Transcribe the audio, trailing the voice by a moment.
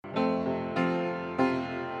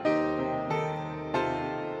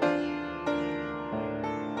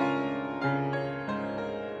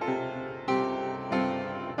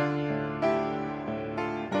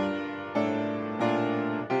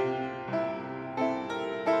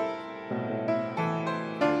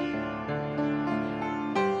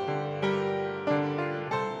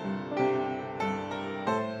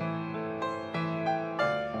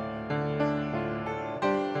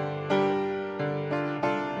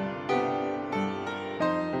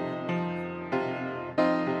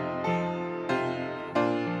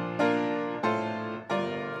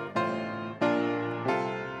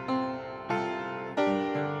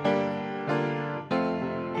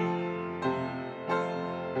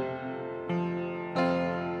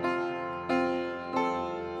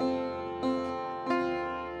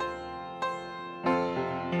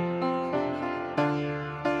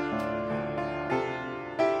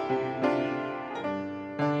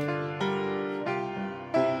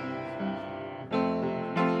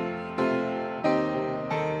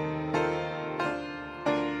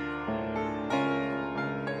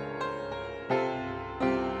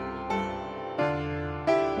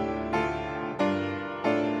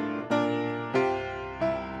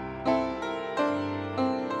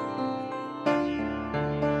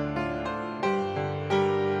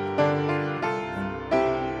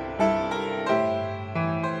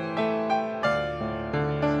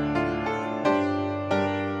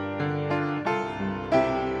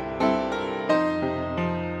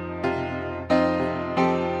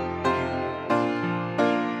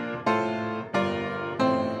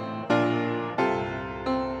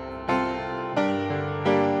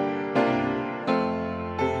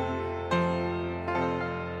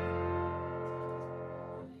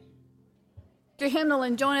your hymnal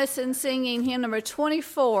and join us in singing hymn number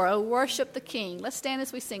 24, O Worship the King. Let's stand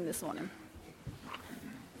as we sing this morning.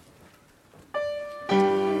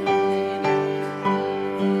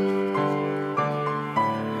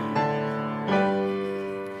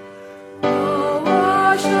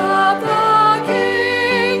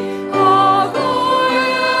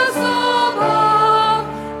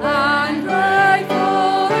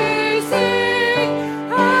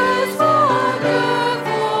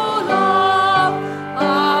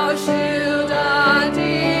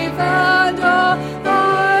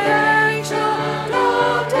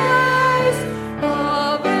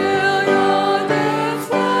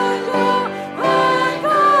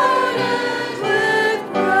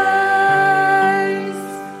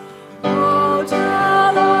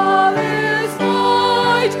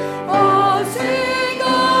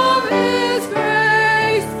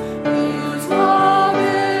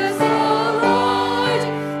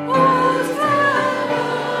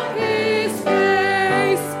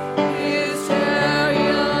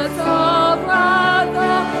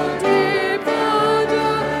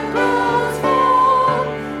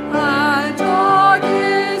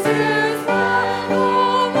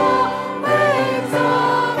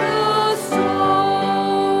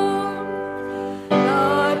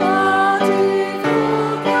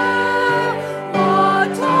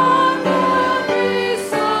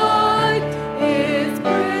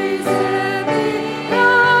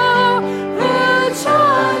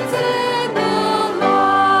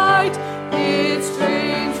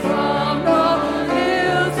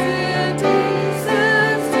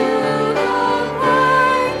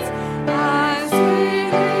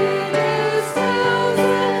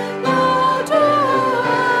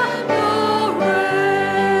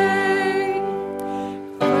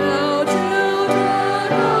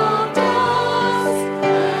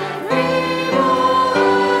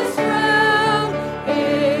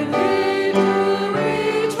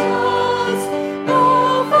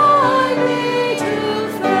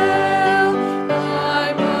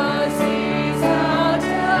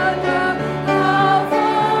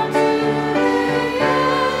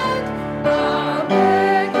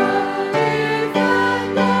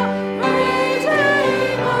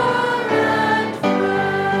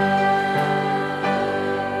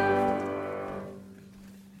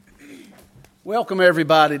 Welcome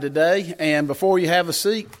everybody today, and before you have a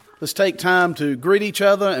seat, let's take time to greet each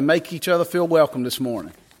other and make each other feel welcome this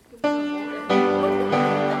morning.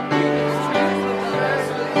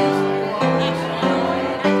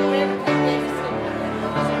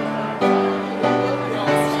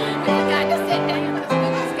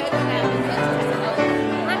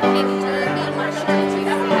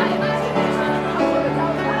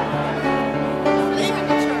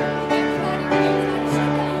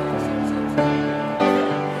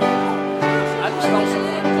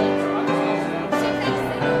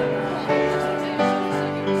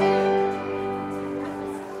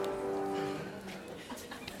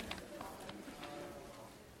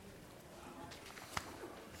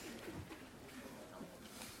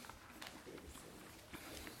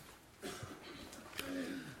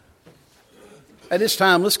 At this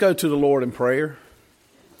time, let's go to the Lord in prayer.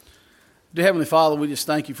 Dear Heavenly Father, we just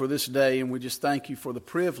thank you for this day, and we just thank you for the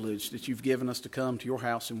privilege that you've given us to come to your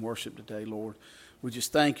house and worship today, Lord. We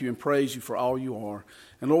just thank you and praise you for all you are.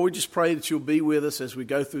 And Lord, we just pray that you'll be with us as we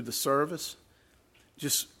go through the service.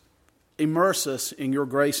 Just immerse us in your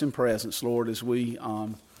grace and presence, Lord, as we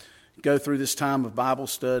go through this time of Bible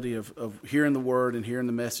study, of hearing the word and hearing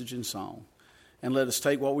the message and song. And let us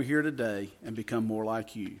take what we hear today and become more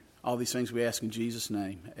like you. All these things we ask in Jesus'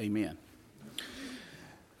 name. Amen.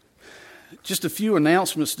 Just a few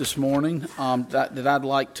announcements this morning that I'd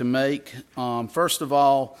like to make. First of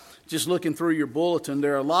all, just looking through your bulletin,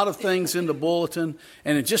 there are a lot of things in the bulletin.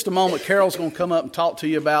 And in just a moment, Carol's going to come up and talk to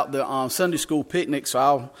you about the Sunday school picnic. So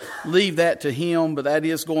I'll leave that to him, but that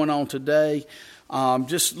is going on today.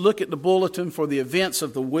 Just look at the bulletin for the events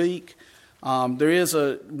of the week. There is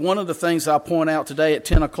one of the things I'll point out today at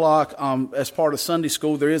 10 o'clock as part of Sunday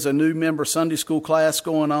school. There is a new member Sunday school class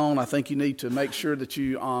going on. I think you need to make sure that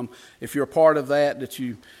you, if you're a part of that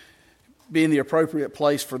you be in the appropriate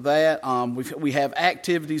place for that. We have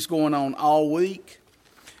activities going on all week.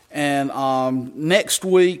 And next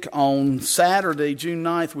week on Saturday, June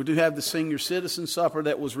 9th, we do have the Senior Citizen Supper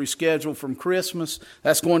that was rescheduled from Christmas.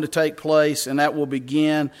 That's going to take place, and that will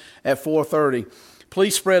begin at 4:30.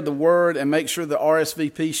 Please spread the word and make sure the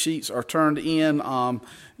RSVP sheets are turned in.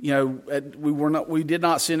 We did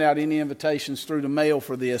not send out any invitations through the mail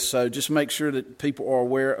for this, so just make sure that people are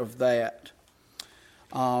aware of that.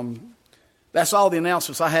 That's all the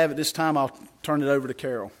announcements I have at this time. I'll turn it over to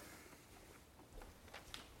Carol.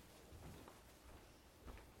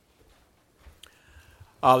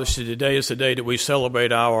 Obviously, today is the day that we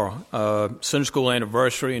celebrate our Sunday school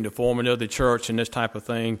anniversary and the forming of the church and this type of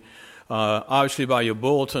thing. Obviously, by your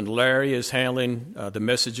bulletin, Larry is handling the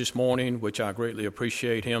message this morning, which I greatly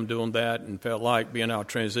appreciate him doing that, and felt like being our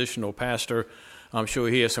transitional pastor. I'm sure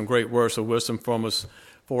he has some great words of wisdom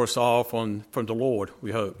for us all from the Lord,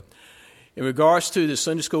 we hope. In regards to the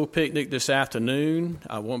Sunday school picnic this afternoon,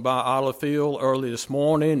 I went by Olive Field early this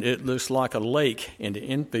morning. It looks like a lake in the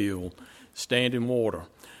infield, standing water.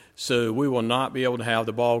 So we will not be able to have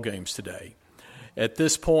the ball games today. At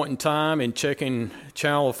this point in time, in checking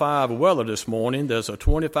Channel 5 weather this morning, there's a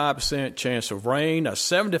 25% chance of rain, a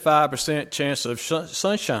 75% chance of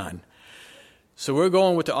sunshine. So we're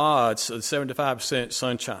going with the odds of 75%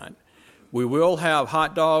 sunshine. We will have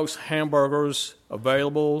hot dogs, hamburgers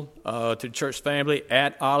available to the church family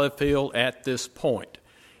at Olive Field at this point.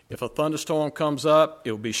 If a thunderstorm comes up,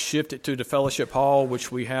 it will be shifted to the fellowship hall,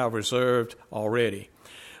 which we have reserved already.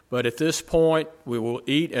 But at this point, we will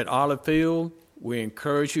eat at Olive Field. We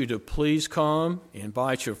encourage you to please come,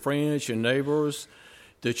 invite your friends, your neighbors.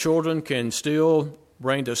 The children can still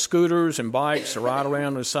bring their scooters and bikes to ride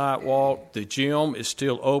around the sidewalk. The gym is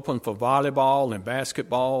still open for volleyball and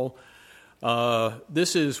basketball.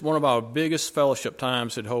 This is one of our biggest fellowship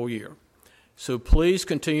times of the whole year. So please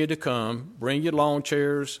continue to come. Bring your lawn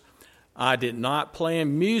chairs. I did not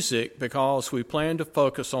plan music because we plan to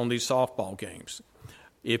focus on these softball games.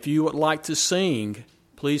 If you would like to sing,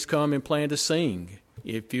 please come and plan to sing.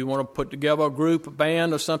 If you want to put together a group, a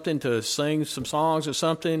band or something to sing some songs or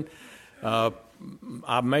something,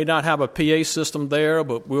 I may not have a PA system there,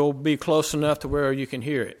 but we'll be close enough to where you can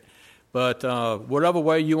hear it. But whatever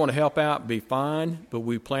way you want to help out, be fine. But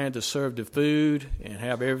we plan to serve the food and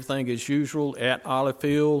have everything as usual at Olive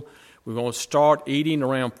Field. We're going to start eating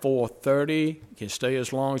around 4:30. You can stay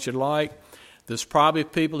as long as you like. There's probably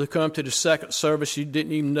people who come to the second service you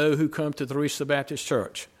didn't even know who come to the Theresa Baptist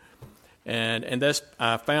Church. And that's,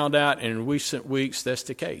 I found out in recent weeks that's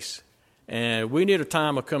the case. And we need a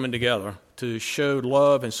time of coming together to show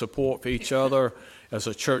love and support for each other as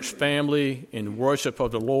a church family in worship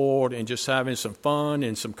of the Lord and just having some fun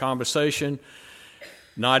and some conversation.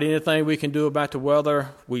 Not anything we can do about the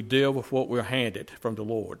weather. We deal with what we're handed from the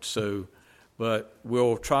Lord. But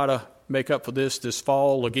we'll try to make up for this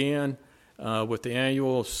fall again with the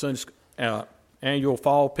annual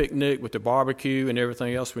fall picnic with the barbecue and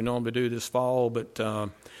everything else we normally do this fall. But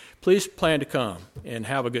please plan to come and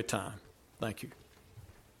have a good time. Thank you.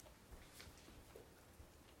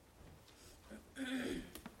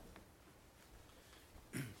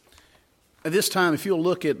 At this time, if you'll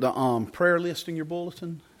look at the prayer list in your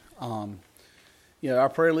bulletin, our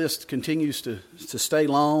prayer list continues to stay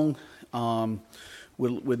long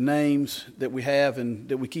with names that we have and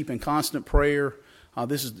that we keep in constant prayer.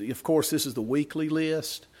 This is the weekly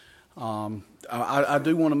list. I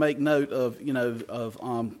do want to make note of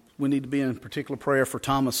we need to be in particular prayer for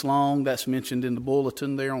Thomas Long. That's mentioned in the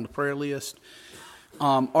bulletin there on the prayer list.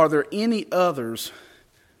 Are there any others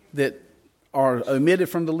that are omitted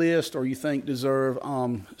from the list or you think deserve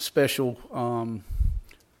special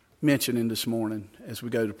mentioning this morning as we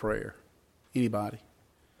go to prayer? Anybody?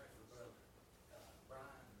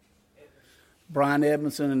 Brian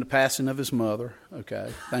Edmondson and the passing of his mother. Okay,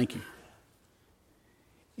 thank you.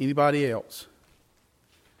 Anybody else?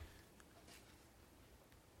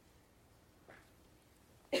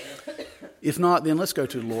 If not, then let's go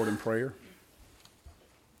to the Lord in prayer.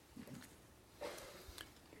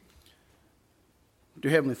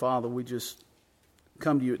 Dear Heavenly Father, we just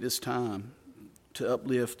come to you at this time to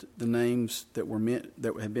uplift the names that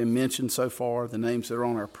have been mentioned so far, the names that are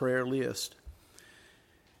on our prayer list,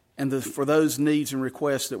 and for those needs and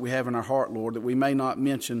requests that we have in our heart, Lord, that we may not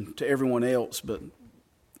mention to everyone else, but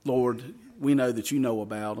Lord, we know that you know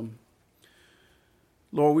about them.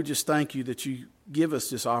 Lord, we just thank you that you give us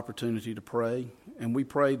this opportunity to pray, and we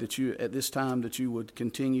pray that you, at this time, that you would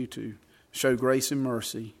continue to show grace and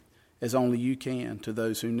mercy as only you can to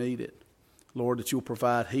those who need it. Lord, that you'll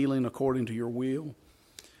provide healing according to your will.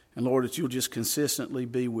 And Lord, that you'll just consistently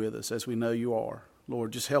be with us as we know you are.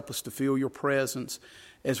 Lord, just help us to feel your presence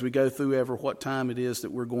as we go through ever what time it is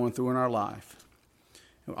that we're going through in our life.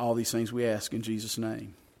 All these things we ask in Jesus'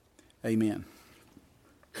 name. Amen.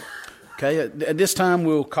 Okay, at this time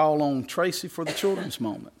we'll call on Tracy for the children's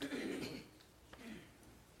moment.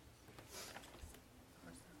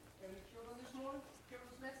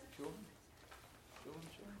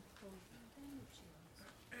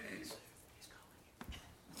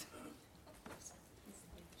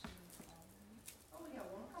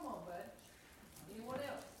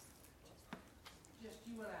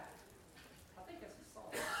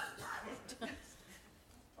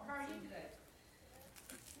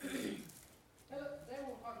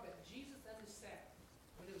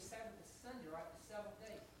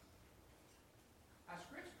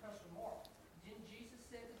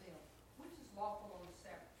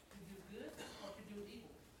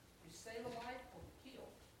 save a life or to kill,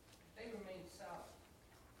 they remain silent.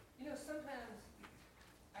 You know, sometimes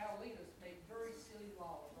our leaders make very silly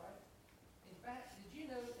laws, right? In fact, did you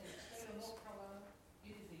know in the state of North Carolina,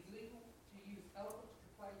 it is illegal to use elephants to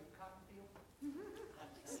play your cotton field?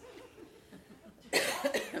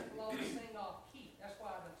 People always sing off key. That's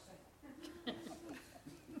why I don't sing.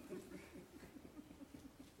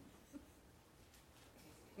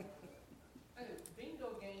 Oh,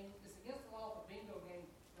 bingo game. It's against the law for bingo game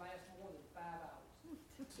to last more than 5 hours.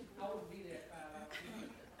 I would be there 5 hours.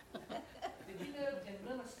 Did you know in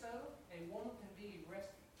Minnesota, a woman can be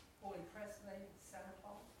arrested for impersonating Santa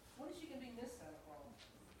Claus? When is she can be Miss Santa Claus?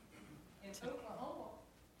 In Oklahoma,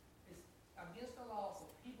 it's against the law for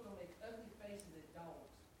people to make ugly faces at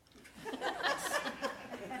dogs.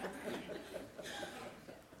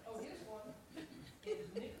 Oh, here's one. In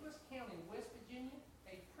Nicholas County, West Virginia,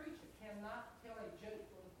 a preacher cannot tell a joke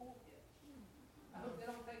from the pulpit. I hope they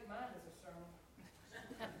don't take mine as a sermon.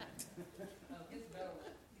 It's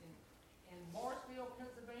better. In Morrisville,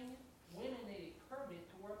 Pennsylvania, women need a permit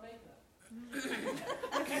to wear makeup. No,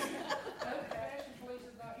 fashion police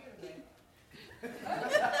is not here today.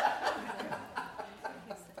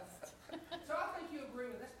 So I think you agree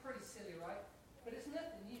with that's pretty silly, right? But it's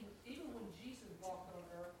nothing new. Even when Jesus walked on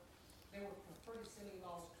earth, there were some pretty silly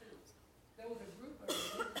laws too. There was a group of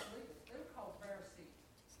religious leaders. They were called Pharisees,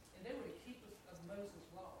 and they were the keepers of Moses'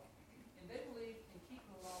 law. And they believed in keeping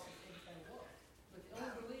the law as everything was, but they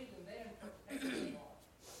only believed in their interpretation of the law.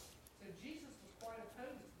 So Jesus was quite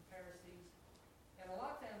opposed to the Pharisees, and a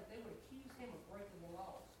lot of times they would accuse him of breaking the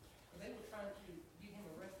laws, and they were trying to get him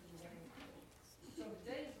arrested and have him killed. So in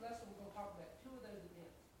today's lesson, we're going to talk about 2 of those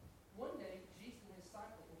events. One day, Jesus and his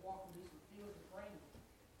disciples were walking through some fields of grain.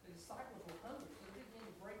 The disciples were hungry, so they didn't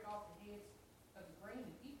even break off the heads of the grain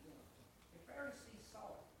and eat them. The Pharisees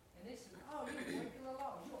saw it, and they said, "Oh, you're breaking the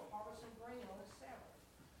law. You are harvesting grain on the Sabbath."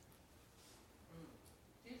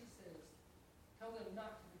 Jesus says, tell them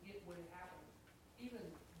not to forget what had happened. Even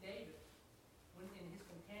David, when and his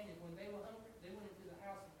companions, when they were hungry, they went into the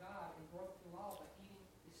house of God and broke the law by eating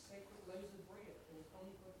the sacred loaves of bread that was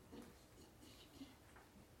only for the priests.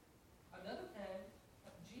 Another time,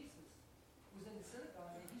 Jesus was in the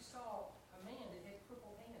synagogue and he saw a man that had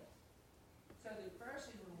crippled hands. So the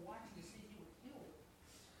Pharisees were watching to see if he would heal him.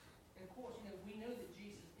 And of course, we know that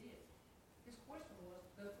Jesus did. His question was,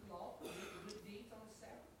 does the law forbid good deeds on the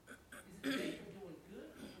Sabbath? Is it a day for doing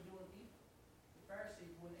good or for doing evil? The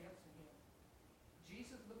Pharisees wouldn't answer him.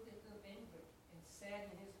 Jesus looked at them angrily and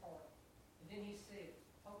saddened his heart. And then he said,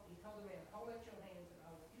 he told the man, hold out your hands and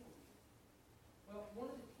I will heal you. Well,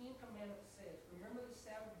 one of the 10 Commandments says, remember the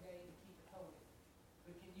Sabbath day to keep it holy.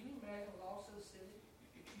 But can you imagine what also silly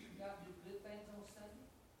if you cannot do good things on Sunday?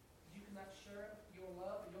 You cannot share your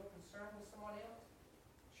love or your concern with someone else?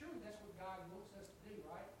 Surely that's what God wants us to do,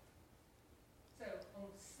 right? So on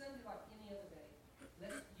Sunday, like any other day,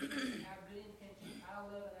 let's use our good intention, our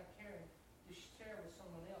love, and our caring to share with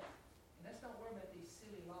someone else. And let's not worry about these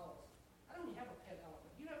silly laws. I don't even have a pet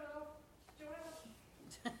elephant. You have an elephant, Joanna?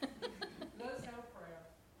 Let us have a prayer.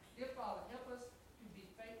 Dear Father, help us to be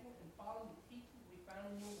faithful and follow the teaching we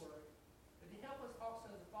found in your word, but to help us also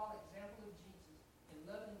to follow the example of Jesus in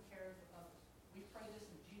loving and caring for others. We pray this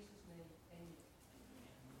in Jesus' name. Amen.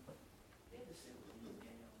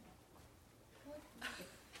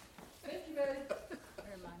 Thank you, Betty.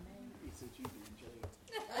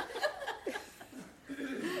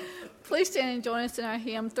 Please stand and join us in our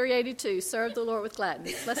hymn 382, Serve the Lord with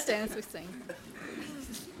Gladness. Let's stand as we sing.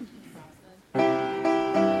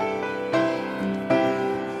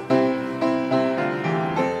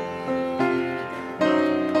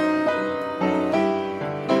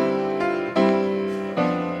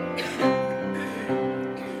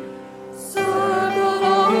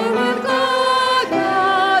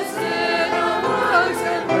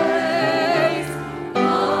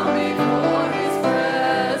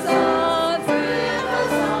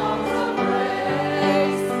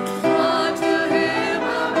 Unto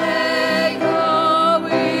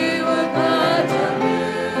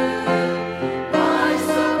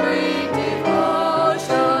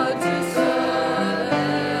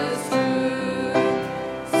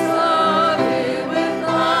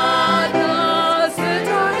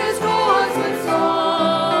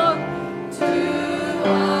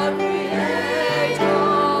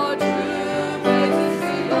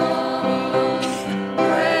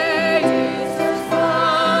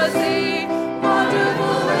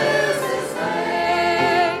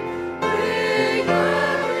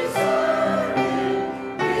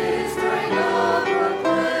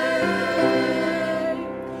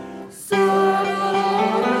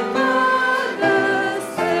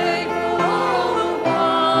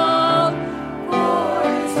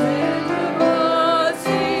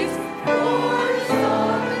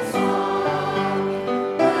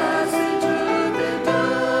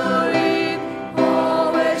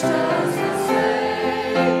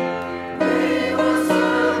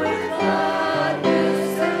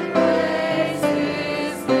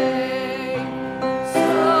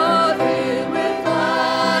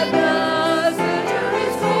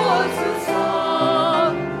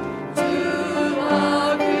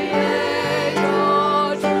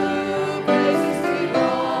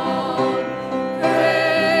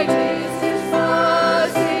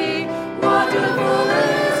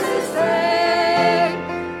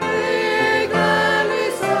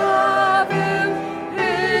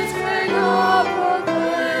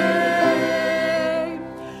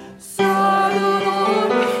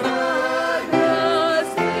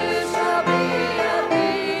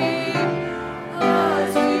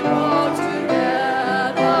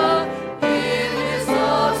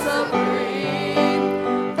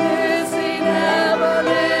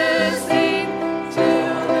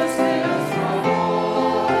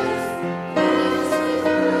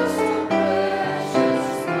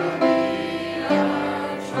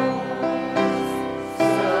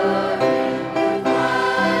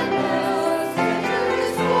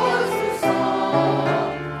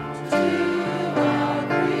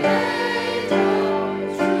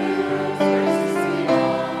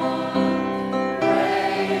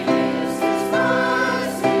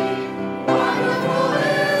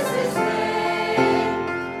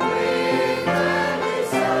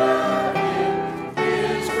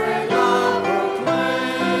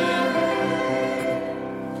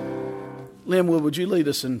Linwood, would you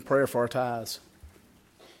lead us in prayer for our tithes?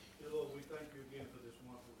 Dear Lord, we thank you again for this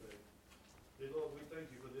wonderful day. Dear Lord, we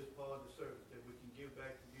thank you for this part of the service that we can give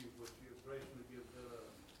back to you what you have graciously given to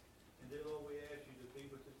us. And dear Lord, we ask you to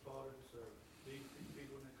be with this part of the service. These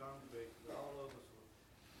people in the congregation, that all of us will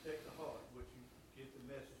take to heart what you get the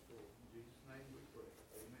message for. In Jesus' name we pray.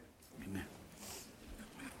 Amen. Amen.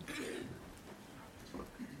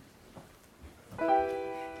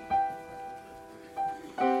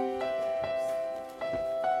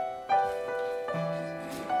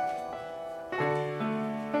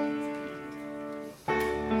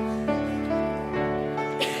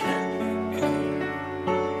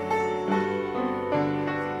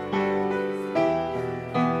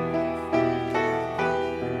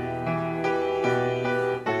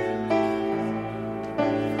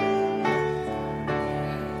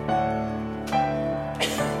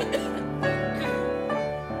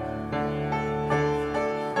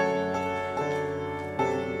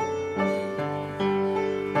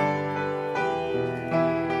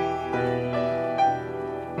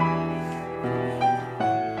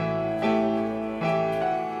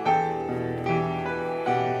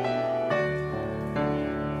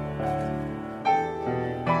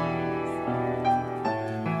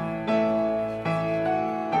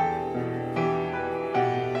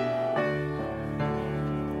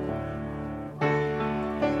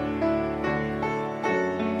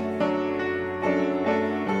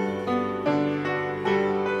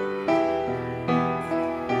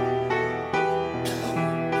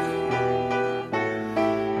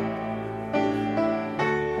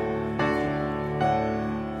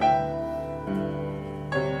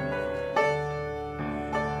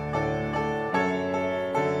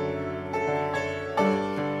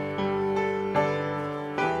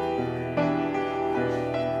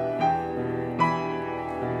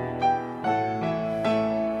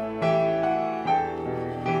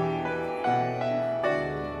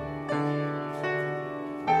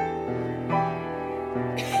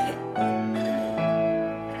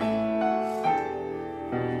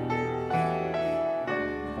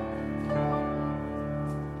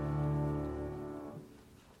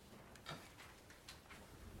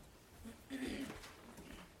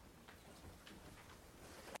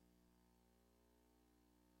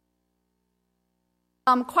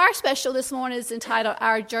 Choir special this morning is entitled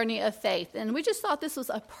Our Journey of Faith, and we just thought this was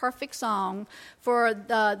a perfect song for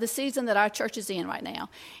the season that our church is in right now.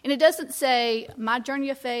 And it doesn't say my journey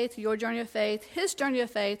of faith, your journey of faith, his journey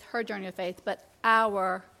of faith, her journey of faith, but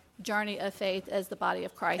our journey of faith as the body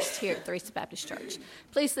of Christ here at Theresa Baptist Church.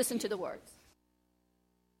 Please listen to the words.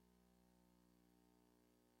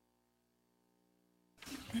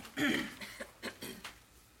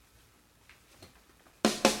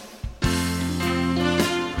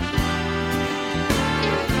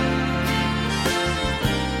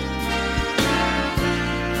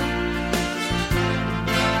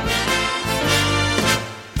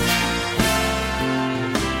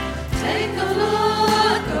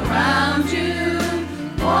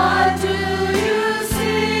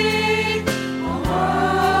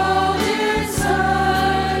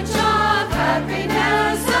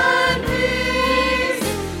 Happiness and peace.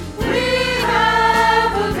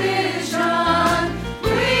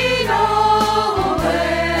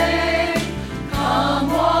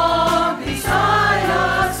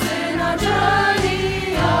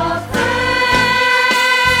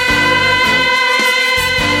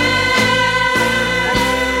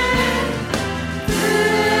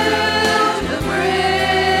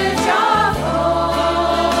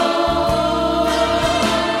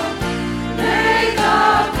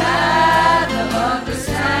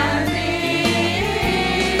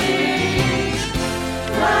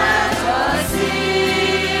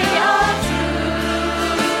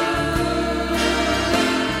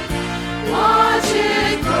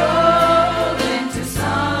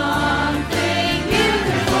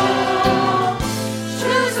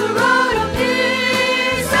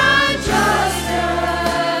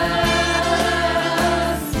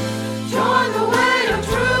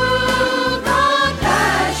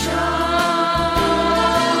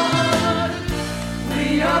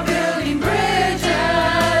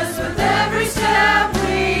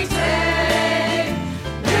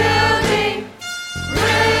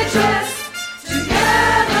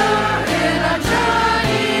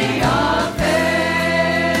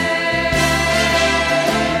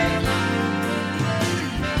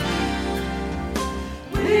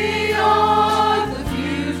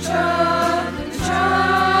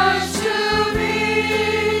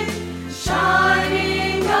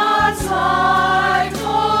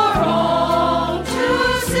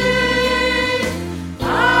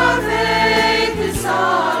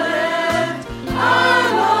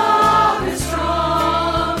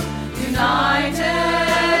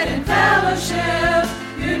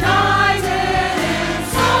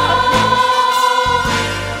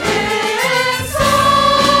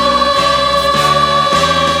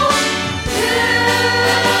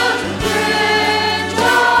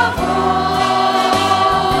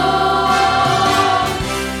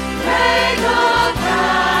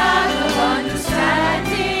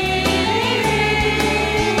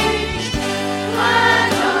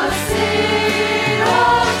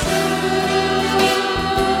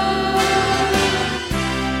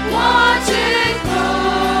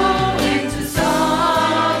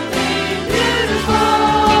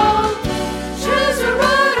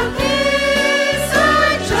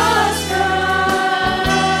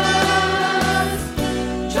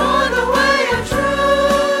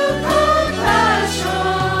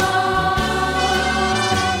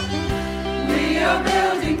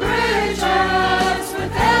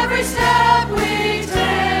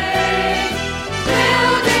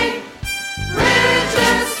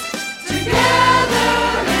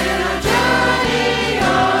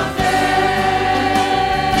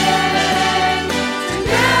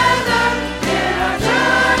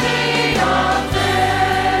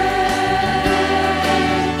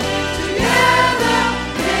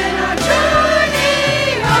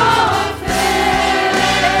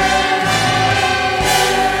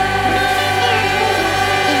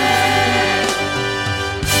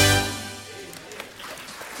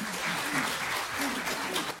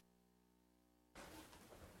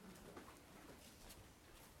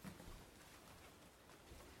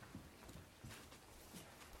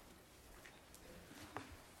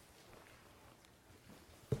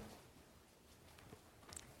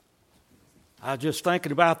 I was just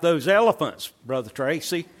thinking about those elephants, Brother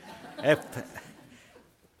Tracy.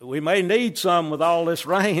 We may need some with all this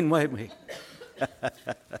rain, won't we?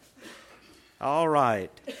 All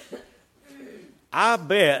right. I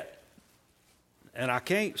bet, and I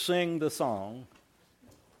can't sing the song,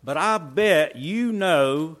 but I bet you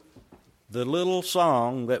know the little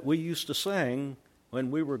song that we used to sing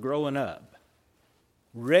when we were growing up.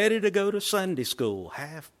 Ready to go to Sunday school,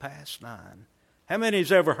 9:30. How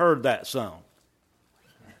many's ever heard that song?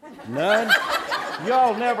 None?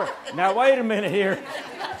 Y'all never. Now, wait a minute here.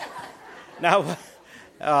 Now,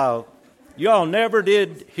 y'all never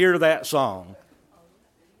did hear that song.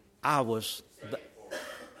 I'm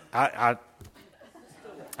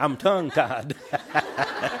tongue-tied.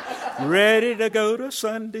 Ready to go to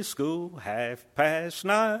Sunday school,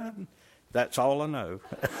 9:30. That's all I know.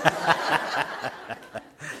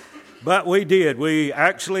 But we did.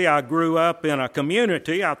 I grew up in a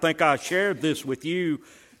community. I think I shared this with you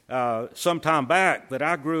some time back, that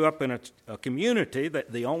I grew up in a community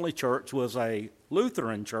that the only church was a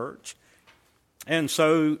Lutheran church. And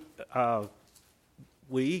so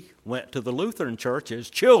we went to the Lutheran church as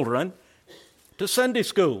children to Sunday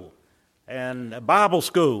school and Bible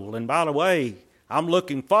school. And by the way, I'm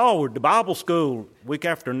looking forward to Bible school week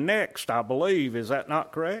after next, I believe. Is that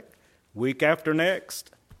not correct? Week after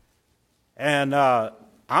next. And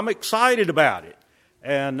I'm excited about it.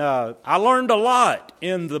 And I learned a lot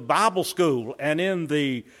in the Bible school and in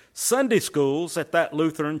the Sunday schools at that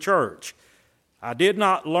Lutheran church. I did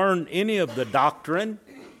not learn any of the doctrine.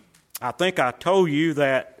 I think I told you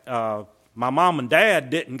that my mom and dad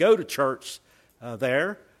didn't go to church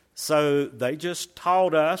there, so they just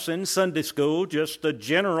taught us in Sunday school just the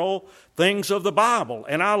general things of the Bible.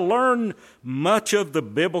 And I learned much of the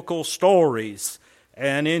biblical stories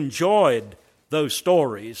and enjoyed those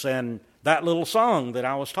stories. And that little song that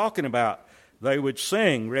I was talking about, they would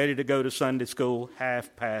sing, ready to go to Sunday school,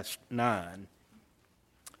 9:30.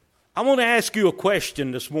 I want to ask you a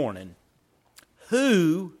question this morning.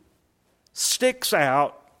 Who sticks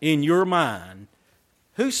out in your mind?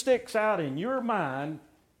 Who sticks out in your mind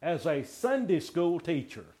as a Sunday school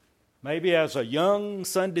teacher? Maybe as a young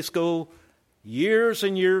Sunday school years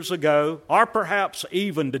and years ago, or perhaps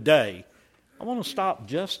even today. I want to stop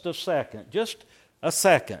just a second.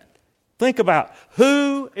 Think about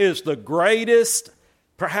who is the greatest,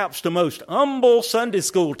 perhaps the most humble Sunday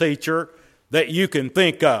school teacher that you can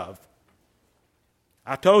think of.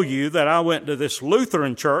 I told you that I went to this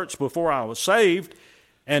Lutheran church before I was saved,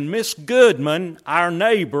 and Miss Goodman, our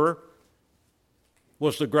neighbor,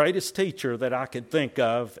 was the greatest teacher that I could think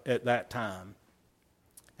of at that time.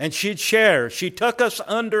 And she'd share. She took us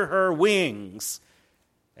under her wings,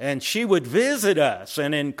 and she would visit us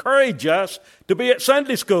and encourage us to be at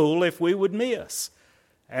Sunday school if we would miss.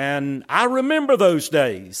 And I remember those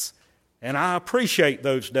days, and I appreciate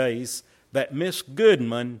those days that Miss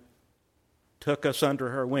Goodman took us under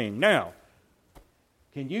her wing. Now,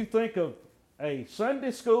 can you think of a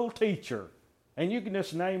Sunday school teacher, and you can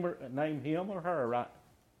just name him or her, right?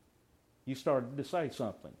 You started to say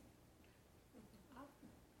something.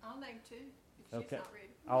 I'll name two if she's Okay. not ready.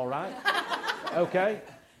 All right. Okay.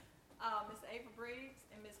 Miss Ava Briggs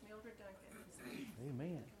and Miss Mildred Duncan.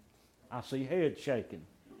 Amen. I see heads shaking.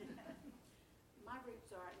 My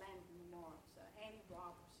roots are Atlanta Memorial, so Annie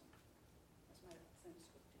Robertson was my Sunday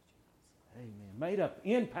school teacher. Amen. Made an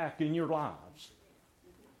impact in your lives.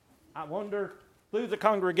 I wonder, through the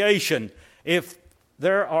congregation, if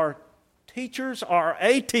there are teachers or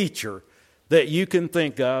a teacher that you can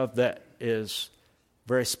think of that is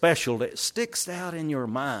very special, that sticks out in your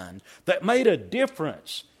mind, that made a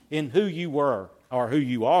difference in who you were or who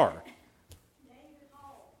you are.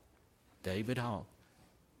 David Hall.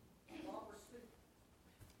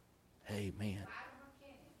 Amen.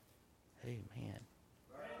 Amen.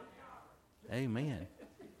 Amen.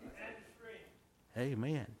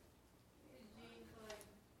 Amen.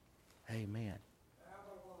 Amen.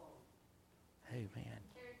 Amen.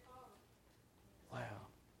 Wow.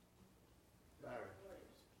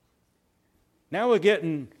 Now we're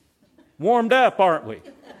getting warmed up, aren't we?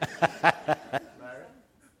 Larry,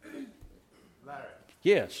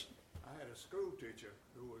 Yes. I had a school teacher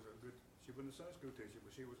who was she wasn't a Sunday school teacher,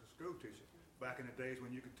 but she was a school teacher back in the days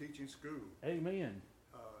when you could teach in school. Amen.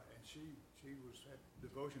 And she had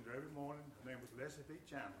devotions every morning. Her name was Leslie B.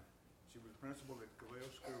 Chandler. She was principal at Covell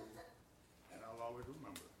School, and I'll always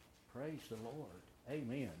remember her. Praise the Lord.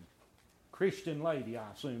 Amen. Christian lady,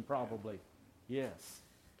 I assume, probably. Yes.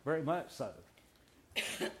 Very much so.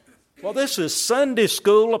 Well, this is Sunday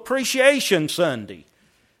School Appreciation Sunday.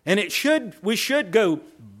 And we should go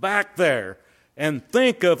back there and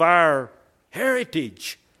think of our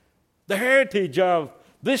heritage, the heritage of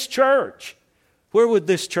this church. Where would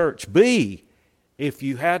this church be if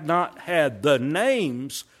you had not had the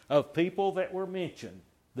names of people that were mentioned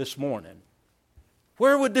this morning?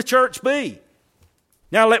 Where would the church be?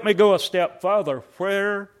 Now let me go a step further.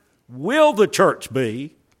 Where will the church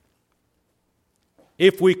be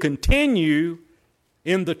if we continue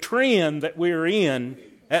in the trend that we're in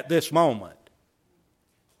at this moment?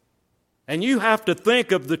 And you have to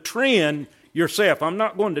think of the trend yourself. I'm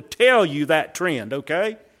not going to tell you that trend,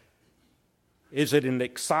 okay? Is it an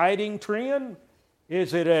exciting trend?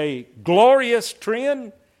 Is it a glorious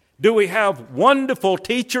trend? Do we have wonderful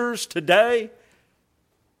teachers today?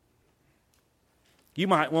 You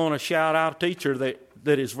might want to shout out a teacher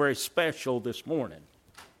that is very special this morning.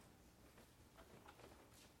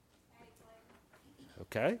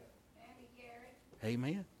 Okay?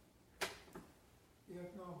 Amen.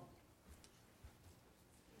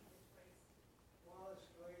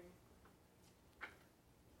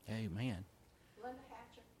 Amen.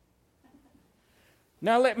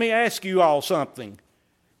 Now let me ask you all something.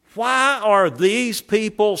 Why are these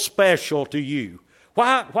people special to you?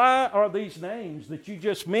 Why are these names that you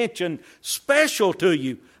just mentioned special to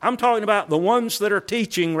you? I'm talking about the ones that are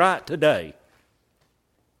teaching right today.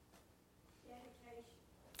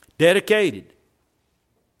 Dedicated.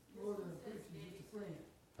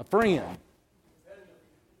 A friend.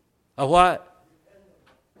 A what?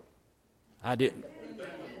 I didn't.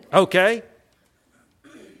 Okay.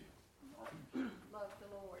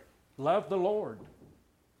 Love the Lord.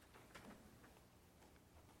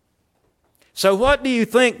 So what do you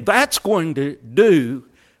think that's going to do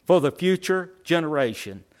for the future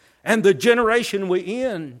generation and the generation we're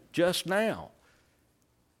in just now?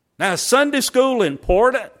 Now, is Sunday school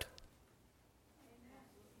important?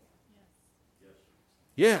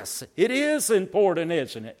 Yes, it is important,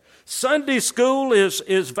 isn't it? Sunday school is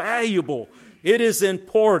valuable. It is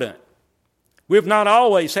important. We've not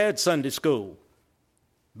always had Sunday school.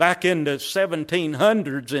 Back in the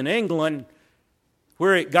 1700s in England,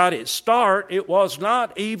 where it got its start, it was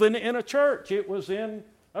not even in a church. It was in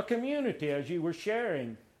a community as you were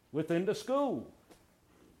sharing within the school.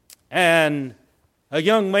 And a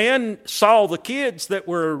young man saw the kids that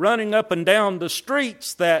were running up and down the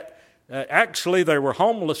streets that actually they were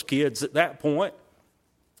homeless kids at that point.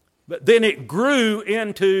 But then it grew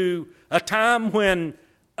into a time when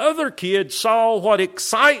other kids saw what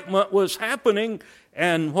excitement was happening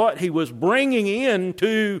and what he was bringing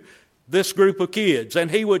into this group of kids. And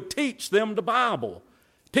he would teach them the Bible,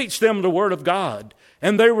 teach them the Word of God.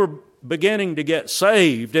 And they were beginning to get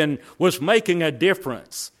saved and was making a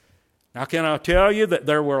difference. Now, can I tell you that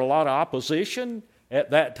there were a lot of opposition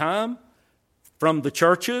at that time from the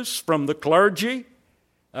churches, from the clergy?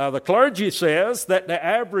 The clergy says that the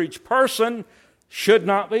average person should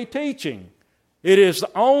not be teaching. It is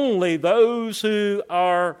only those who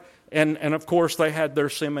are, and of course they had their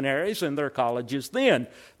seminaries and their colleges then,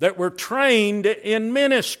 that were trained in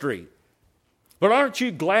ministry. But aren't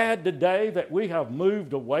you glad today that we have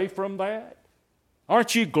moved away from that?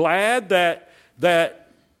 Aren't you glad that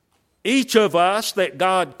each of us that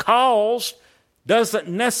God calls doesn't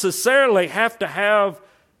necessarily have to have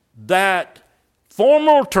that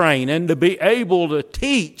formal training to be able to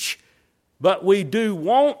teach, but we do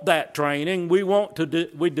want that training.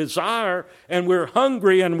 We desire, and we're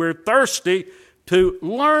hungry and we're thirsty to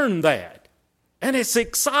learn that. And it's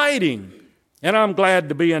exciting. And I'm glad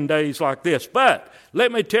to be in days like this. But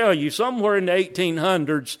let me tell you, somewhere in the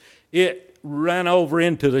 1800s, it ran over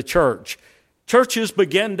into the church. Churches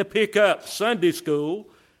began to pick up Sunday school,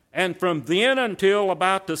 and from then until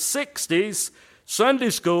about the 60s, Sunday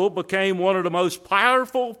school became one of the most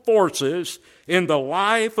powerful forces in the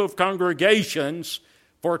life of congregations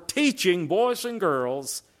for teaching boys and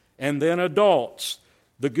girls and then adults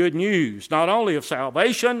the good news, not only of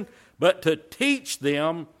salvation, but to teach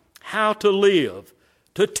them how to live,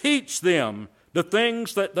 to teach them the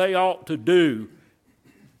things that they ought to do.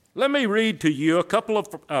 Let me read to you a couple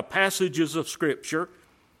of passages of Scripture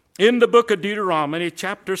in the book of Deuteronomy,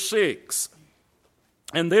 chapter 6.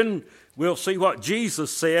 And then we'll see what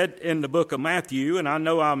Jesus said in the book of Matthew. And I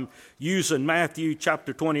know I'm using Matthew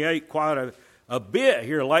chapter 28 quite a bit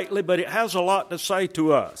here lately, but it has a lot to say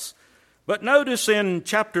to us. But notice in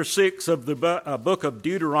chapter 6 of the book of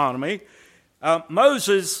Deuteronomy,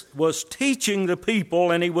 Moses was teaching the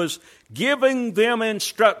people, and he was giving them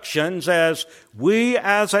instructions as we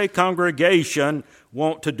as a congregation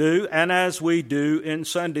want to do and as we do in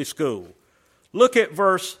Sunday school. Look at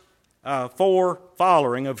verse 4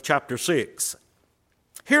 following of chapter 6.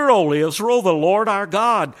 Hear, O Israel, the Lord our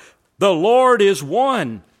God, the Lord is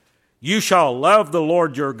one. You shall love the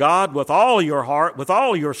Lord your God with all your heart, with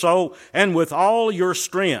all your soul, and with all your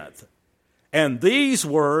strength. And these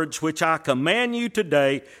words which I command you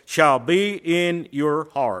today shall be in your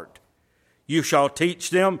heart. You shall teach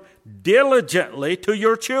them diligently to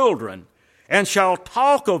your children, and shall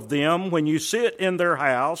talk of them when you sit in their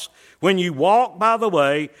house, when you walk by the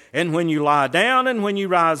way, and when you lie down, and when you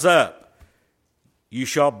rise up. You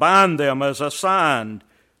shall bind them as a sign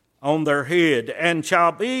on their head, and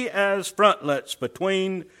shall be as frontlets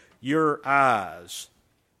between your eyes.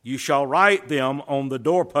 You shall write them on the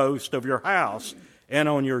doorpost of your house and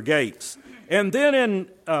on your gates. And then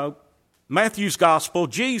in Matthew's Gospel,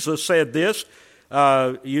 Jesus said this.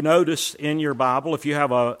 You notice in your Bible, if you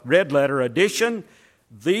have a red letter edition,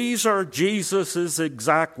 these are Jesus'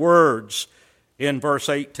 exact words in verse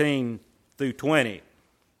 18 through 20.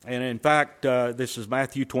 And in fact, this is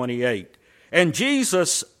Matthew 28. And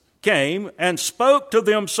Jesus came and spoke to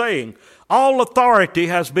them, saying, all authority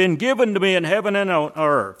has been given to me in heaven and on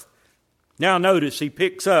earth. Now notice he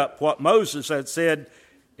picks up what Moses had said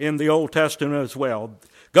in the Old Testament as well.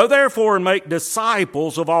 Go therefore and make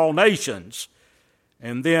disciples of all nations.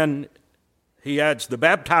 And then he adds the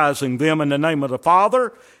baptizing them in the name of the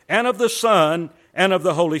Father and of the Son and of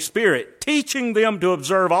the Holy Spirit, teaching them to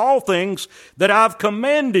observe all things that I've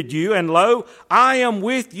commanded you. And lo, I am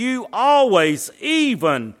with you always,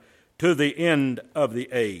 even to the end of the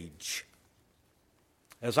age.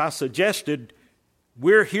 As I suggested,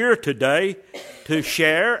 we're here today to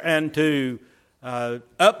share and to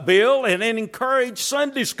upbuild and encourage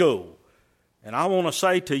Sunday school. And I want to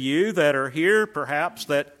say to you that are here, perhaps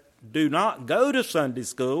that do not go to Sunday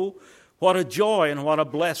school, what a joy and what a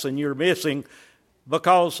blessing you're missing.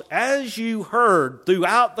 Because as you heard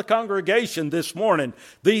throughout the congregation this morning,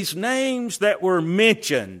 these names that were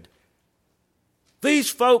mentioned,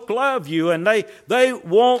 these folk love you, and they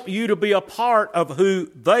want you to be a part of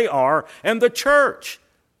who they are, and the church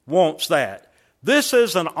wants that. This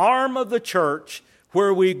is an arm of the church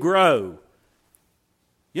where we grow.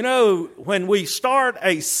 You know, when we start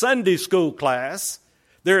a Sunday school class,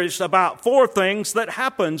 there is about 4 things that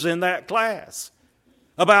happens in that class.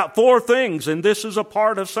 About 4 things, and this is a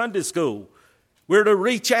part of Sunday school. We're to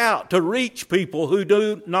reach out, to reach people who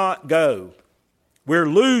do not go. We're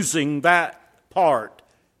losing that part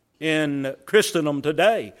in Christendom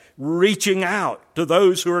today, reaching out to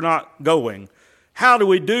those who are not going. How do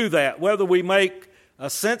we do that? Whether we make a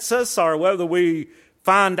census or whether we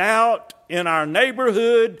find out in our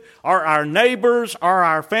neighborhood or our neighbors or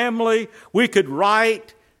our family, we could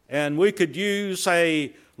write and we could use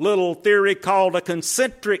a little theory called a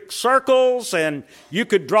concentric circles, and you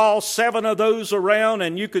could draw 7 of those around,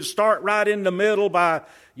 and you could start right in the middle by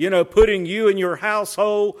putting you and your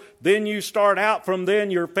household. Then you start out from then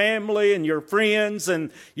your family and your friends,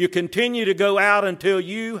 and you continue to go out until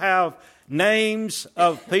you have names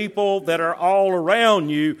of people that are all around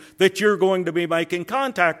you that you're going to be making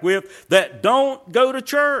contact with that don't go to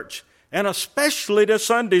church, and especially to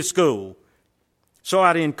Sunday school. So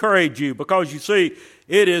I'd encourage you, because you see,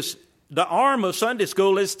 it is the arm of Sunday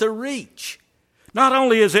school is to reach. Not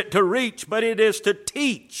only is it to reach, but it is to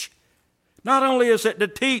teach. Not only is it to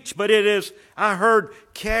teach, but it is, I heard,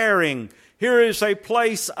 caring. Here is a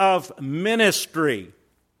place of ministry.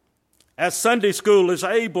 As Sunday school is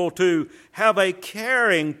able to have a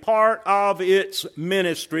caring part of its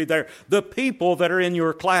ministry there, the people that are in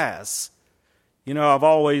your class. You know, I've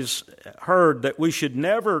always heard that we should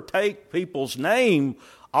never take people's name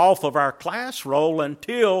off of our class roll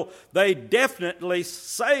until they definitely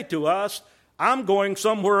say to us, I'm going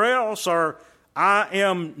somewhere else, or I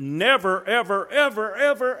am never, ever, ever,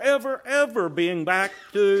 ever, ever, ever being back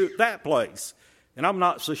to that place. And I'm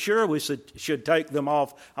not so sure we should take them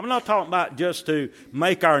off. I'm not talking about just to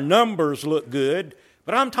make our numbers look good,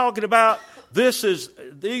 but I'm talking about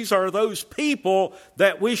these are those people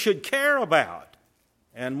that we should care about.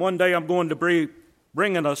 And one day I'm going to be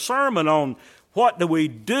bringing a sermon on what do we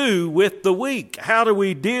do with the weak? How do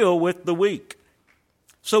we deal with the weak?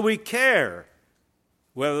 So we care.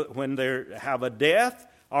 Whether when they have a death,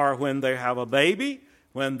 or when they have a baby,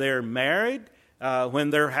 when they're married, when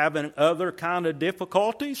they're having other kind of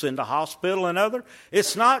difficulties in the hospital and other.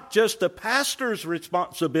 It's not just the pastor's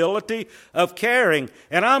responsibility of caring.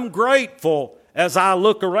 And I'm grateful as I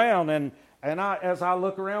look around, as I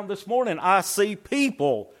look around this morning, I see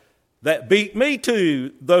people that beat me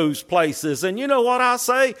to those places. And you know what I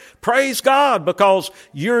say? Praise God, because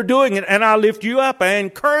you're doing it, and I lift you up. I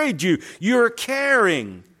encourage you. You're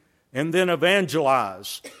caring. And then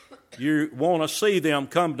evangelize. You want to see them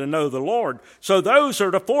come to know the Lord. So those are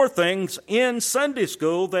the 4 things in Sunday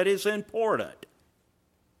school that is important.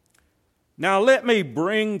 Now let me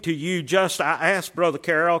bring to you I asked Brother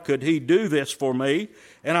Carroll, could he do this for me?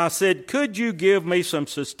 And I said, could you give me some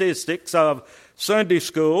statistics of Sunday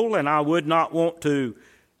school? And I would not want to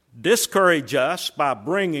discourage us by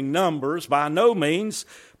bringing numbers, by no means,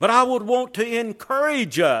 but I would want to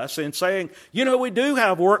encourage us in saying, we do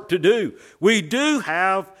have work to do. We do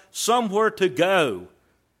have somewhere to go.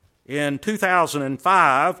 In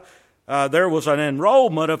 2005, there was an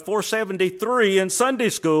enrollment of 473 in Sunday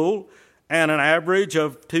school and an average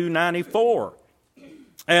of 294.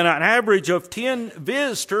 And an average of 10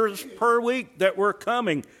 visitors per week that were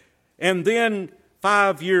coming. And then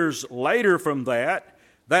 5 years later from that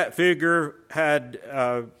figure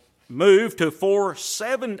had moved to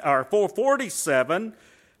 447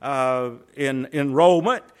 in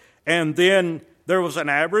enrollment, and then there was an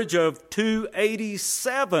average of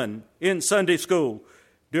 287 in Sunday school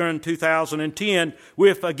during 2010,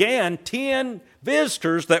 with again 10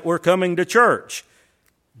 visitors that were coming to church,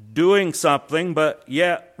 doing something, but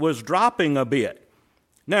yet was dropping a bit.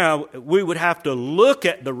 Now, we would have to look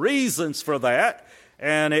at the reasons for that,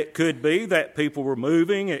 and it could be that people were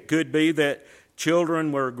moving. It could be that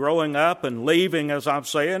children were growing up and leaving, as I'm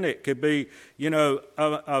saying. It could be,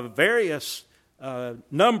 a various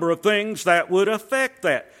number of things that would affect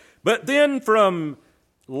that. But then from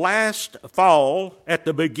last fall, at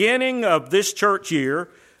the beginning of this church year,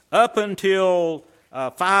 up until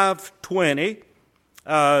 5/20,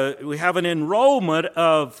 we have an enrollment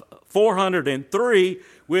of 403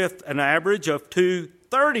 with an average of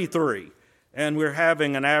 233. And we're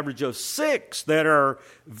having an average of 6 that are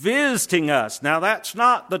visiting us. Now, that's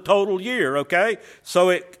not the total year, okay?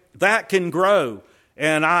 So that can grow,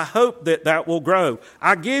 and I hope that will grow.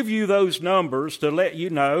 I give you those numbers to let you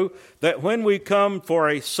know that when we come for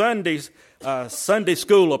a Sunday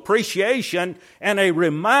school appreciation and a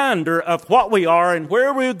reminder of what we are and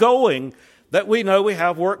where we're going, that we know we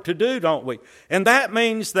have work to do, don't we? And that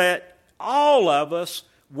means that all of us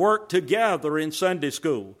work together in Sunday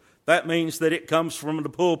school. That means that it comes from the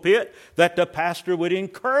pulpit, that the pastor would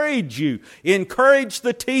encourage you, encourage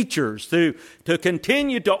the teachers to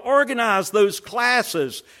continue to organize those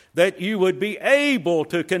classes, that you would be able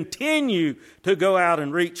to continue to go out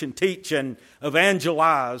and reach and teach and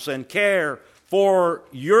evangelize and care for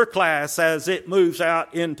your class as it moves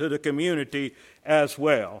out into the community as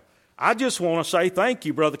well. I just want to say thank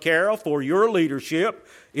you, Brother Carroll, for your leadership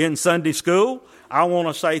in Sunday school. I want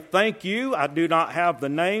to say thank you. I do not have the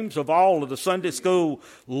names of all of the Sunday school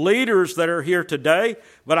leaders that are here today,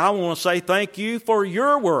 but I want to say thank you for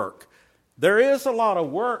your work. There is a lot of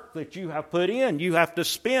work that you have put in. You have to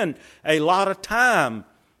spend a lot of time.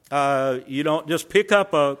 You don't just pick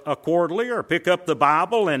up a quarterly or pick up the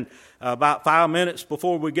Bible and about 5 minutes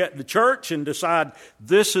before we get to church and decide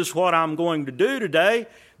this is what I'm going to do today.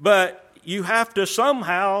 But you have to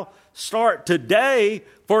somehow start today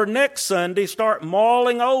for next Sunday, start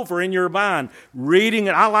mulling over in your mind, reading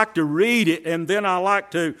it. I like to read it, and then I like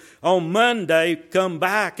to, on Monday, come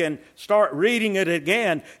back and start reading it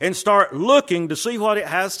again and start looking to see what it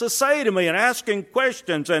has to say to me and asking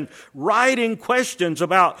questions and writing questions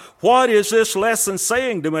about what is this lesson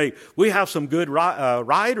saying to me. We have some good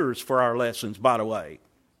writers for our lessons, by the way.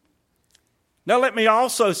 Now, let me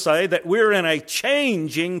also say that we're in a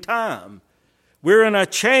changing time. We're in a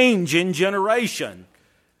changing generation.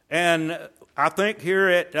 And I think here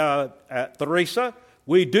at Theresa,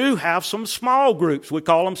 we do have some small groups. We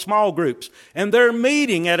call them small groups. And they're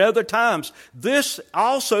meeting at other times. This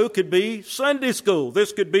also could be Sunday school.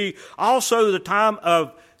 This could be also the time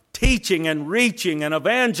of teaching and reaching and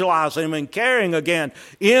evangelizing and caring again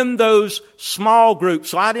in those small groups.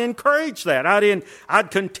 So I'd encourage that.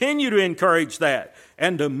 I'd continue to encourage that.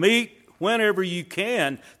 And to meet whenever you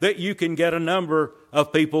can, that you can get a number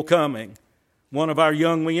of people coming. One of our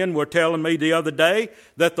young men were telling me the other day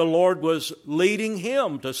that the Lord was leading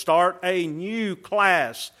him to start a new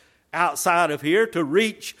class outside of here to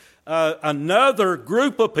reach another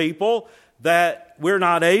group of people that we're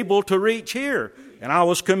not able to reach here. And I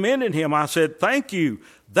was commending him. I said, thank you.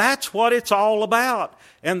 That's what it's all about.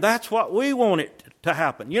 And that's what we want it to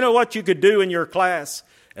happen. You know what you could do in your class?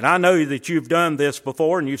 And I know that you've done this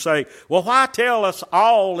before, and you say, well, why tell us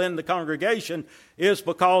all in the congregation? Is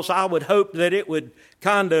because I would hope that it would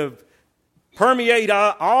kind of permeate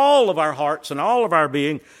all of our hearts and all of our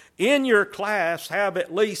being. In your class, have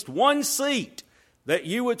at least one seat that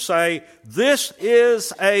you would say, this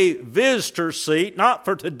is a visitor seat, not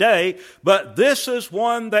for today, but this is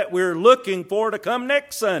one that we're looking for to come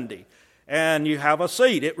next Sunday. And you have a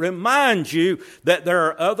seat. It reminds you that there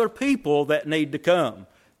are other people that need to come.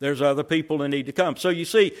 There's other people that need to come. So you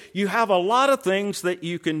see, you have a lot of things that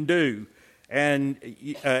you can do. and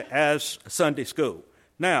as Sunday school.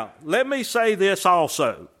 Now, let me say this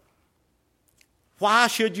also. Why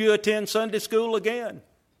should you attend Sunday school again?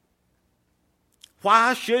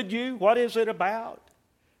 Why should you? What is it about?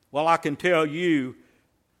 Well, I can tell you,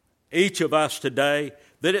 each of us today,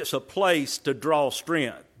 that it's a place to draw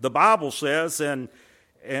strength. The Bible says in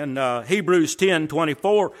Hebrews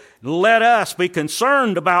 10:24, let us be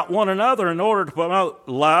concerned about one another in order to promote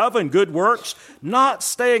love and good works, not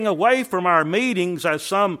staying away from our meetings as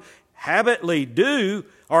some habitually do,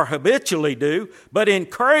 but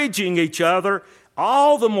encouraging each other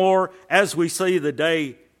all the more as we see the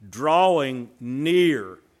day drawing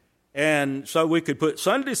near. And so we could put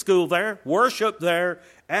Sunday school there, worship there,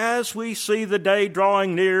 as we see the day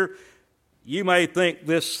drawing near. You may think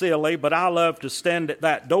this silly, but I love to stand at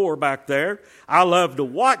that door back there. I love to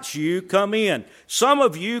watch you come in. Some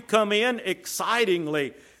of you come in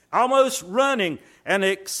excitingly, almost running, and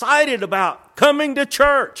excited about coming to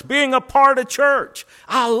church, being a part of church.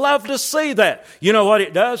 I love to see that. You know what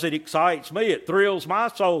it does? It excites me. It thrills my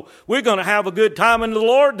soul. We're going to have a good time in the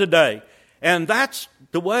Lord today. And that's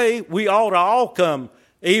the way we ought to all come,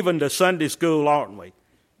 even to Sunday school, aren't we?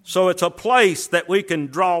 So it's a place that we can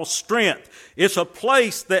draw strength. It's a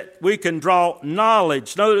place that we can draw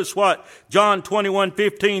knowledge. Notice what John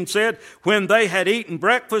 21:15 said. When they had eaten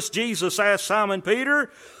breakfast, Jesus asked Simon Peter,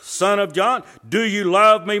 son of John, do you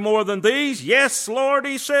love me more than these? Yes, Lord,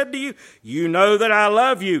 he said to you. You know that I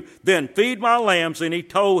love you. Then feed my lambs. And he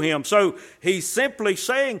told him. So he's simply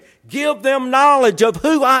saying, give them knowledge of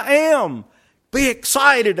who I am. Be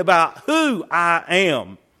excited about who I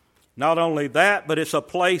am. Not only that, but it's a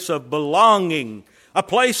place of belonging. A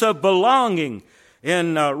place of belonging.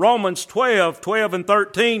 In Romans 12 and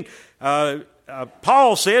 13,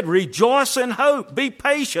 Paul said, rejoice in hope. Be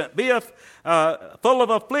patient. Be full of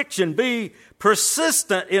affliction. Be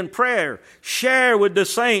persistent in prayer. Share with the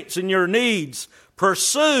saints in your needs.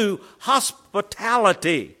 Pursue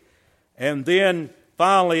hospitality. And then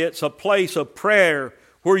finally, it's a place of prayer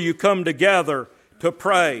where you come together to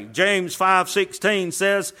pray. James 5:16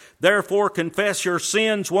 says, therefore confess your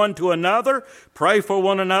sins one to another, pray for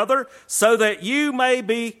one another, so that you may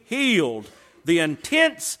be healed. The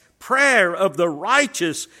intense prayer of the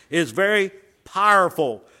righteous is very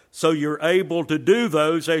powerful. So you're able to do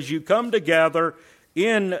those as you come together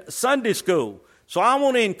in Sunday school. So I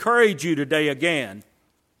want to encourage you today again.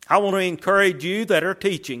 I want to encourage you that are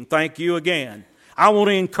teaching. Thank you again. I want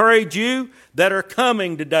to encourage you that are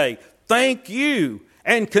coming today. Thank you,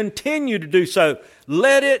 and continue to do so.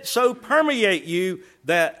 Let it so permeate you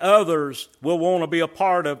that others will want to be a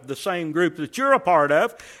part of the same group that you're a part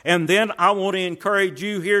of. And then I want to encourage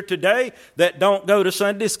you here today that don't go to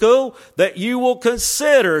Sunday school, that you will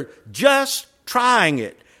consider just trying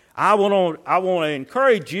it. I want to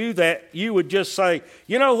encourage you that you would just say,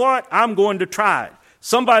 you know what, I'm going to try it.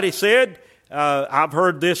 Somebody said, I've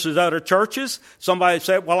heard this at other churches. Somebody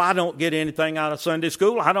said, well, I don't get anything out of Sunday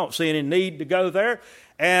school. I don't see any need to go there.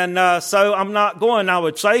 And so I'm not going. I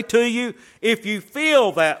would say to you, if you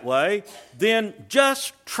feel that way, then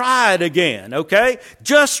just try it again, okay?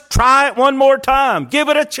 Just try it one more time. Give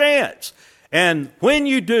it a chance. And when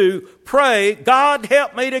you do, pray, God,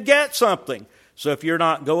 help me to get something. So if you're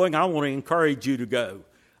not going, I want to encourage you to go.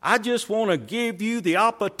 I just want to give you the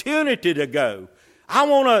opportunity to go.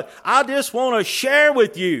 I just want to share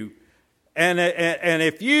with you. And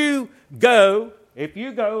if you go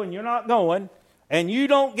and you're not going and you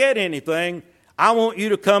don't get anything, I want you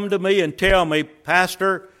to come to me and tell me,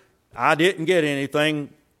 Pastor, I didn't get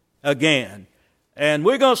anything again. And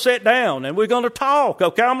we're going to sit down and we're going to talk,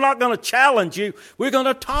 okay? I'm not going to challenge you. We're going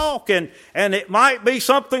to talk, and it might be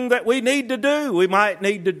something that we need to do. We might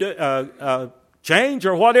need to do, change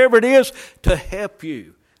or whatever it is to help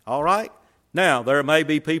you, all right? Now, there may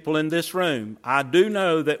be people in this room. I do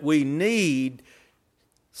know that we need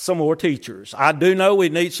some more teachers. I do know we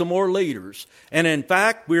need some more leaders. And in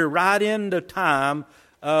fact, we're right in the time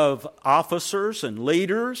of officers and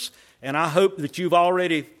leaders. And I hope that you've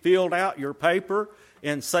already filled out your paper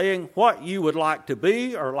in saying what you would like to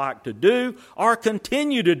be or like to do or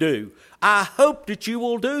continue to do. I hope that you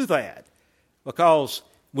will do that, because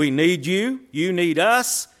we need you, you need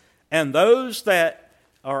us, and those that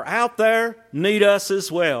are out there need us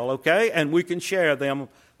as well, okay? And we can share them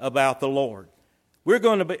about the Lord. We're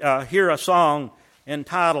going to hear a song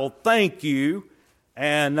entitled Thank You.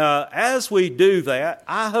 And as we do that,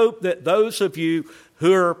 I hope that those of you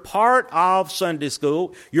who are part of Sunday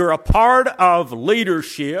school, you're a part of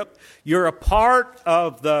leadership, you're a part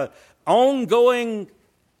of the ongoing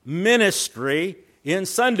ministry in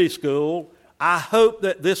Sunday school, I hope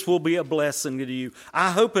that this will be a blessing to you.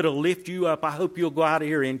 I hope it'll lift you up. I hope you'll go out of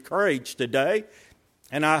here encouraged today,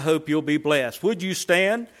 and I hope you'll be blessed. Would you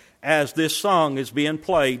stand as this song is being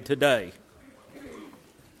played today?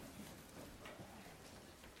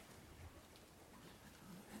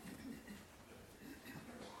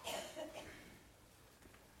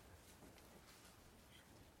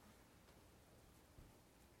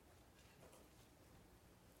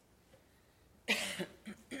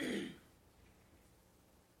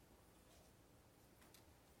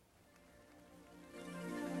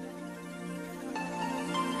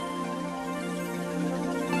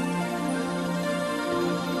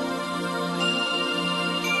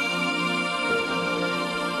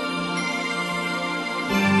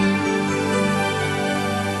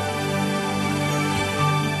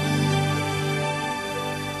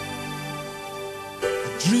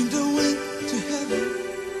 Dreamed I went to heaven,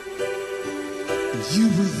 and you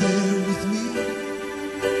were there with me.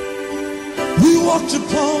 We walked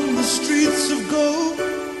upon the streets of gold,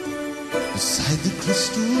 beside the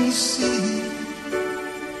crystal sea.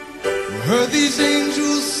 We heard these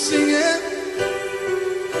angels singing,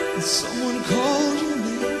 and someone called your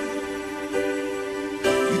name.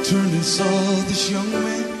 You turned and saw this young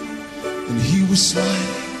man, and he was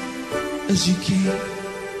smiling as you came.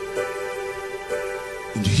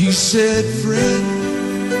 And he said, friend,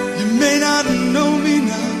 you may not know me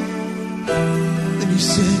now. And he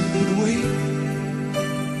said, but wait,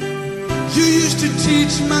 you used to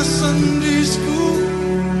teach my Sunday school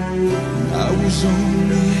when I was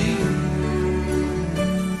only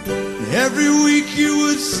 8. And every week you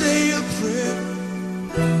would say a prayer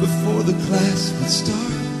before the class would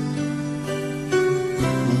start.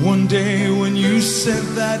 But one day when you said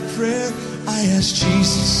that prayer, I asked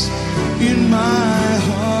Jesus in my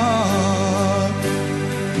heart.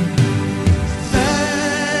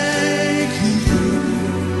 Thank you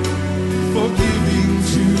for giving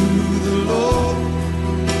to the Lord.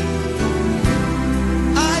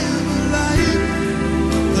 I am a life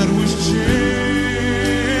that was changed.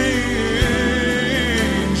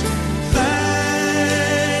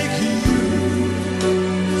 Thank you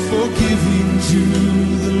for giving to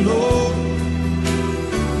the Lord.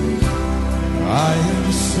 I am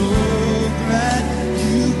so glad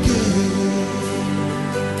you gave.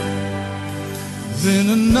 Then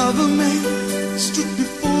another man stood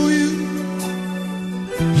before you.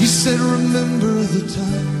 He said, remember the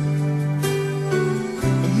time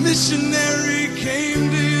a missionary came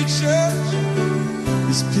to your church.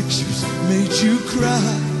 His pictures made you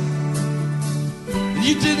cry.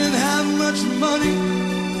 You didn't have much money,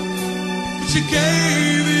 but you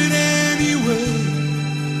gave it anyway.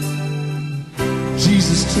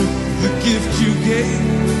 Jesus took the gift you gave,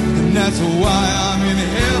 and that's why I'm in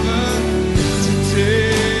heaven today.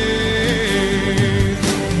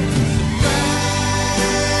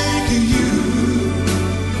 Thank you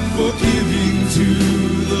for giving to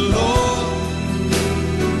the Lord.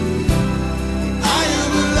 I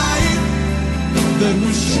am a light that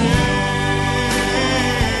was changed.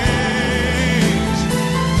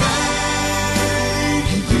 Thank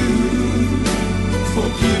you for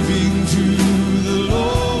giving to the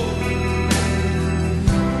Lord.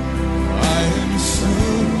 I am so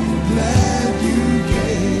glad you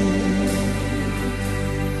gave.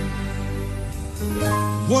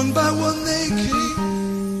 One by one they came,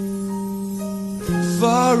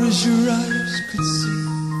 far as your eyes could see.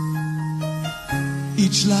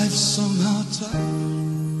 Each life somehow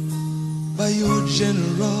touched by your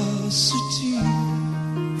generosity.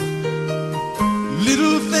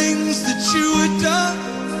 Little things that you had done,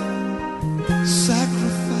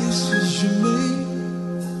 sacrifices you made,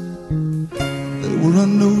 that were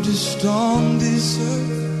unnoticed on this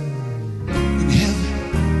earth, in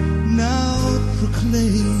heaven now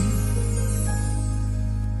proclaim.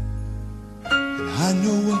 And I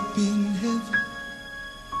know up in heaven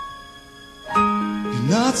you're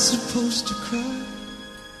not supposed to cry.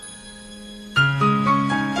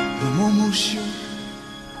 I'm almost sure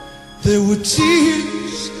there were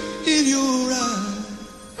tears in your eyes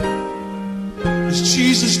as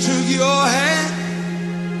Jesus took your hand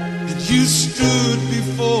and you stood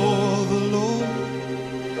before the Lord.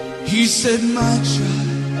 He said, my child,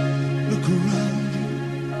 look around you.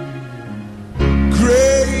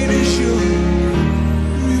 Great is your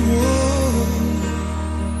reward.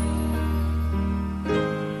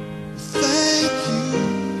 Thank you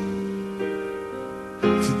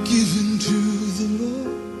for giving to the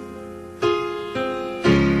Lord.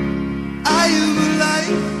 I am a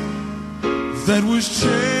life that was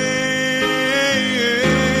changed.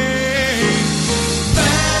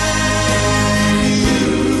 Thank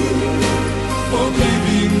you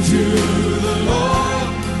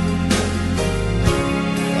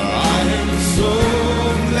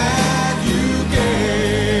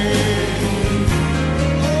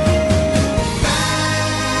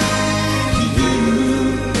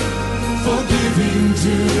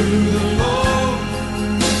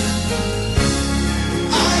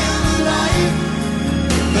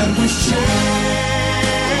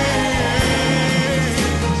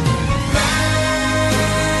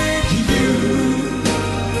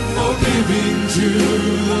To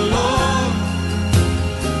the Lord,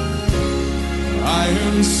 I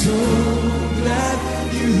am so glad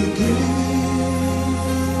you came.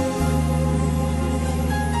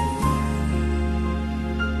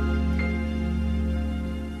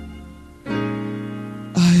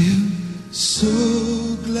 I am so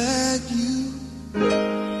glad you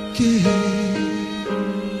came.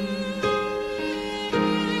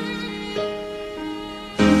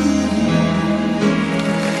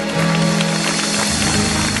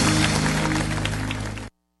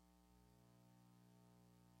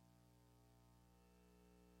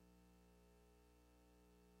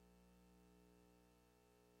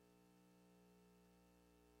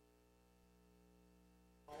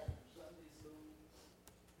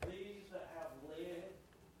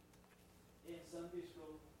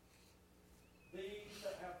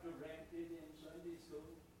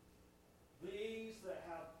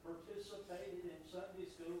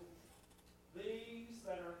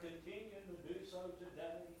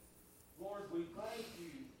 Lord, we thank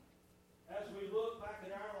you. As we look back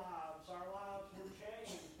at our lives were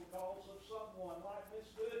changed because of someone like Miss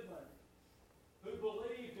Goodman who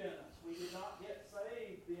believed in us. We did not get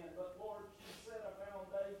saved then, but Lord, she set a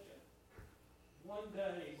foundation. One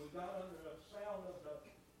day we got under the sound of the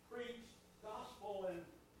preached gospel in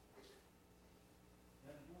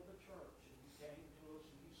another church, and you came to us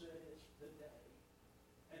and you said it's the day.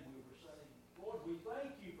 And we were saying, Lord, we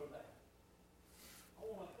thank you for that. I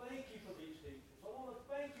want to thank you for these teachers. I want to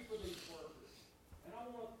thank you for these workers. And I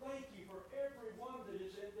want to thank you for everyone that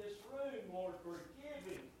is in this room, Lord, for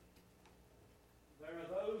giving. There are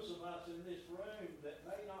those of us in this room that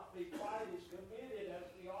may not be quite as committed as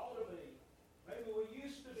we ought to be. Maybe we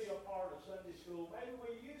used to be a part of Sunday school. Maybe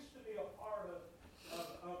we used to be a part of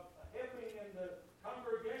helping in the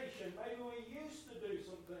congregation. Maybe we used to do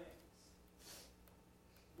some things.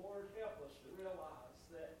 Lord, help us to realize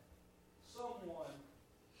that someone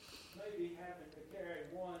may be having to carry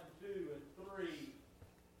 1, 2, and 3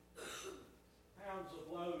 pounds of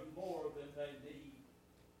load more than they need.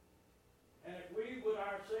 And if we would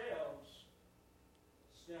ourselves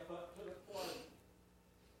step up to the plate,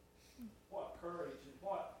 what courage and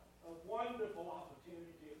what a wonderful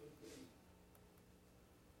opportunity it would be.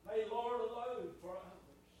 May Lord alone for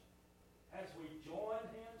others as we join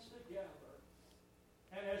hands together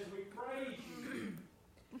and as we praise you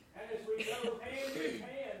and as we go hand in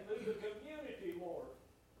hand through the community, Lord,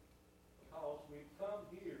 because we've come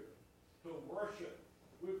here to worship.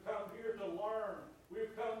 We've come here to learn.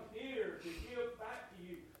 We've come here to give back to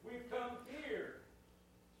you. We've come here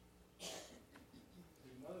to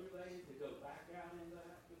be motivated to go back out into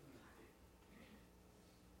that community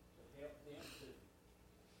to help them too.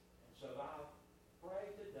 And so I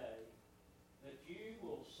pray today that you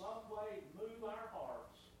will some way move our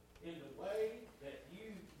hearts in the way that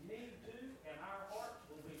you need to, and our hearts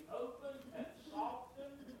will be open and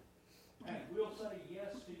softened, and we'll say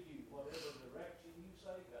yes to you, whatever direction you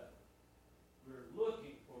say go. We're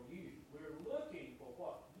looking for you. We're looking for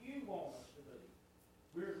what you want us to be.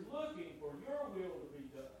 We're looking for your will to be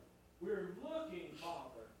done. We're looking,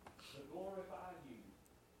 Father, to glorify you.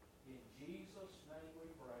 In Jesus' name we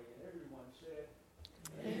pray. And everyone said,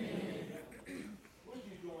 Amen. Would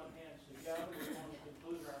you join hands together? We want to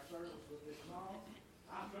conclude our service with this song.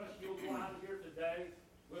 I trust you'll go out of here today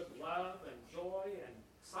with love and joy and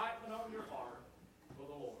excitement on your heart for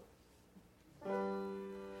the Lord.